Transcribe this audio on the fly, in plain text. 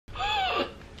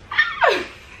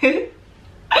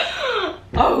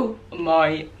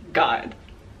my god.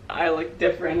 I look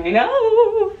different, I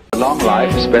know. A long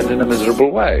life spent in a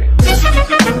miserable way.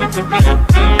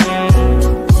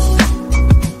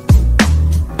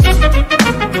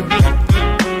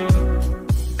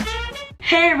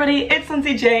 Hey everybody, it's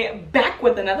Lindsay J back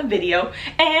with another video,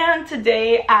 and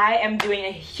today I am doing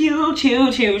a huge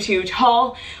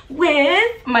haul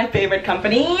with my favorite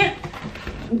company,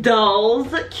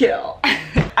 Dolls Kill.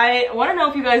 I want to know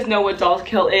if you guys know what Dolls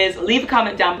Kill is. Leave a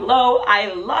comment down below.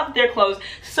 I love their clothes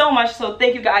so much, so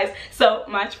thank you guys so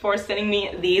much for sending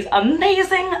me these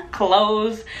amazing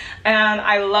clothes. And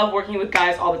I love working with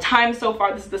guys all the time. So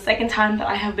far, this is the second time that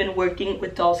I have been working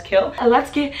with Dolls Kill. Let's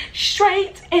get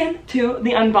straight into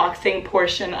the unboxing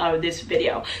portion of this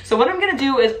video. So what I'm gonna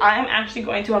do is I'm actually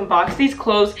going to unbox these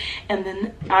clothes, and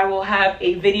then I will have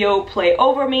a video play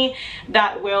over me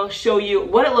that will show you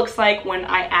what it looks like when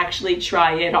I actually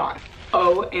try it on.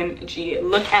 OMG,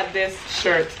 look at this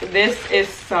shirt. This is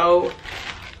so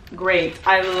great.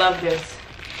 I love this.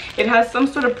 It has some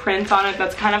sort of print on it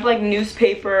that's kind of like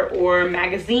newspaper or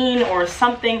magazine or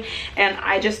something, and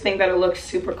I just think that it looks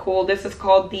super cool. This is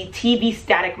called the TV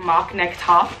Static mock neck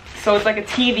top. So it's like a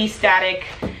TV Static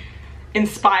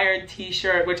inspired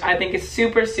t-shirt, which I think is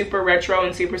super retro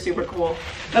and super cool.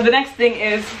 Now the next thing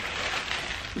is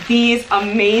these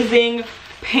amazing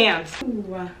pants.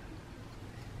 Ooh.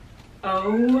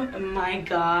 Oh my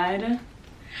god.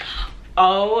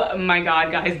 Oh my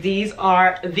god, guys, these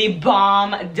are the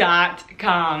bomb.com.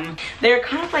 They're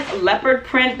kind of like leopard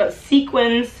print but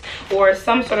sequins or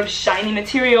some sort of shiny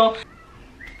material.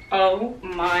 Oh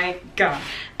my god.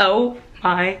 Oh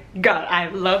my god, I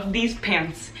love these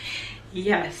pants.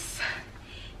 Yes,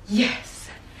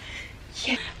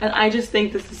 and I just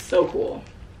think this is so cool.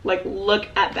 Like, look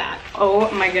at that. Oh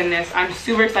my goodness, I'm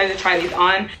super excited to try these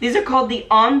on. These are called the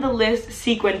On The List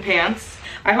sequin pants.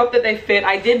 I hope that they fit.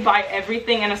 I did buy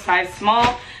everything in a size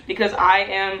small because I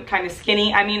am kind of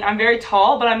skinny. I mean, I'm very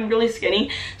tall, but I'm really skinny,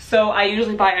 so I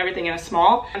usually buy everything in a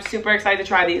small. I'm super excited to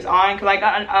try these on because I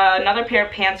got another pair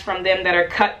of pants from them that are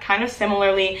cut kind of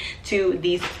similarly to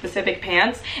these specific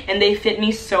pants, and they fit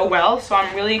me so well, so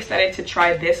I'm really excited to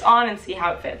try this on and see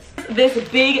how it fits. This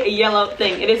big yellow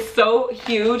thing, it is so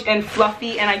huge and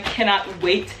fluffy, and I cannot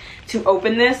wait to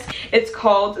open this. It's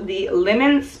called the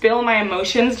Lemon Spill My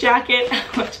Emotions jacket,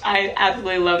 which I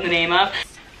absolutely love the name of.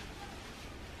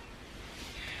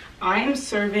 I am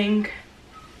serving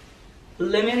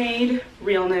lemonade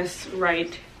realness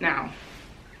right now.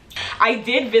 I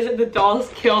did visit the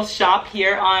Dolls Kill shop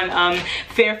here on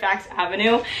Fairfax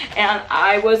Avenue, and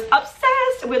I was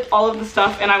obsessed with all of the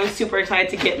stuff, and I was super excited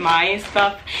to get my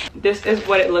stuff. This is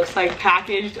what it looks like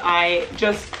packaged. I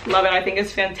just love it. I think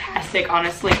it's fantastic,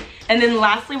 honestly. And then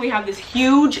lastly, we have this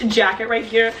huge jacket right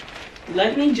here.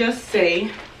 Let me just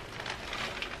say,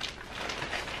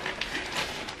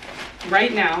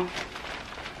 right now,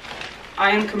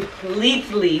 I am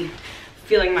completely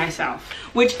feeling myself,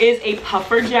 which is a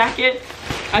puffer jacket.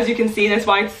 As you can see, that's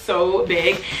why it's so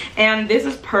big, and this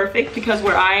is perfect because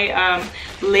where I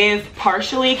live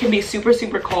partially can be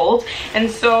super cold, and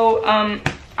so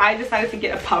I decided to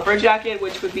get a puffer jacket,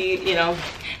 which would be, you know,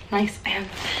 nice and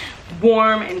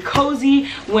warm and cozy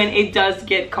when it does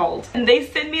get cold. And they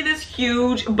sent me this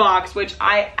huge box, which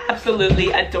I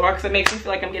absolutely adore because it makes me feel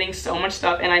like I'm getting so much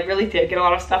stuff, and I really did get a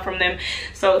lot of stuff from them.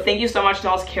 So thank you so much,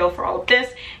 Dolls Kill, for all of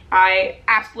this. I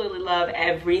absolutely love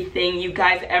everything you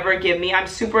guys ever give me. I'm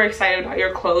super excited about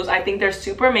your clothes. I think they're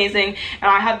super amazing, and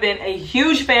I have been a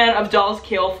huge fan of Dolls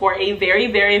Kill for a very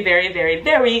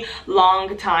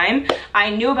long time.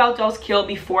 I knew about Dolls Kill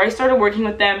before I started working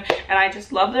with them, and I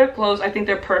just love their clothes. I think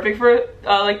they're perfect for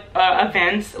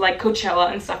events like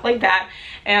Coachella and stuff like that.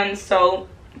 And so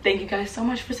thank you guys so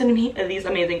much for sending me these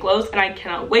amazing clothes, and I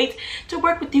cannot wait to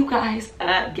work with you guys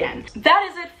again. That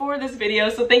is it for this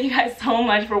video, so thank you guys so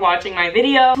much for watching my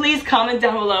video. Please comment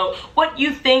down below what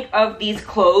you think of these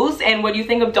clothes and what you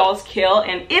think of Dolls Kill,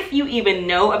 and if you even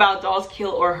know about Dolls Kill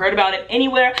or heard about it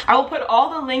anywhere. I will put all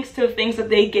the links to the things that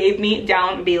they gave me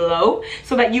down below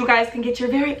so that you guys can get your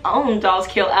very own Dolls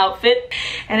Kill outfit.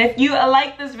 And if you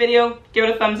like this video, give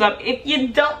it a thumbs up. If you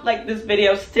don't like this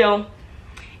video, still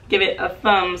give it a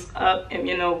thumbs up, if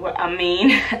you know what I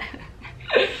mean.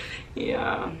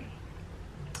 Yeah.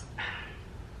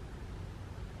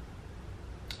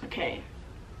 Okay.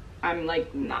 I'm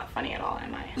like not funny at all,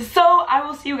 am I? So I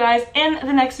will see you guys in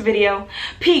the next video.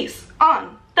 Peace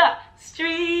on the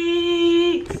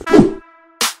streets.